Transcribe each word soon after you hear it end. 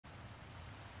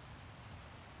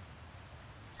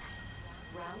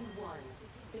Round 1.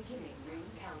 Beginning ring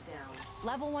countdown.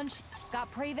 Level 1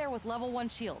 got prey there with level 1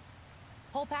 shields.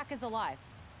 Whole pack is alive.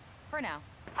 For now.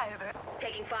 How about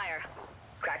Taking fire.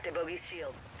 Cracked a bogey's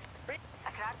shield.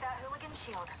 I cracked that hooligan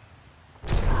shield?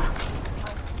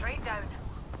 Went straight down.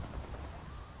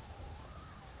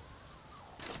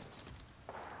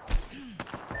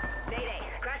 Mayday.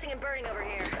 Crashing and burning over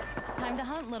here. Time to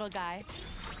hunt, little guy.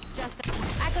 Just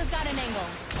Echo's got an angle.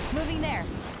 Moving there.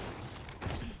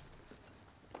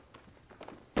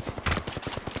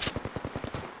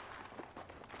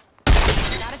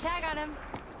 Got a tag on him.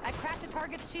 I cracked a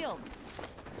target's shield.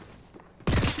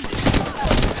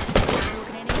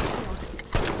 Eliminating his shield.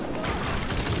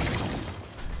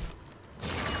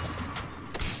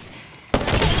 I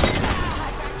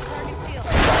cracked the target's shield.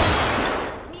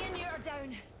 Me and you are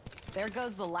down. There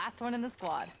goes the last one in the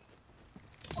squad.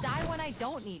 Die when I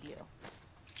don't need you.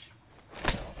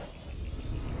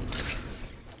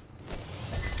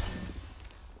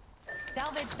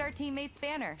 Salvaged our teammate's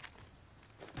banner.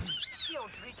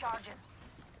 Shields recharging.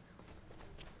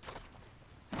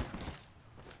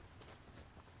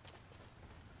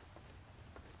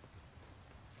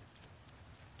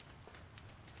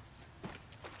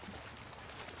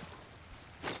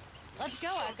 Let's go,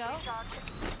 Echo. Recharging.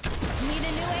 Need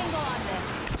a new angle on this.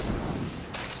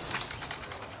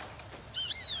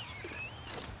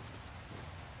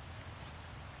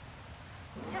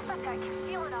 Just a tick.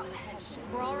 Feeling up.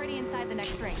 We're already inside the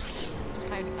next ring.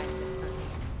 Time to find a good perch.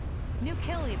 New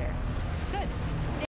kill leader. Good.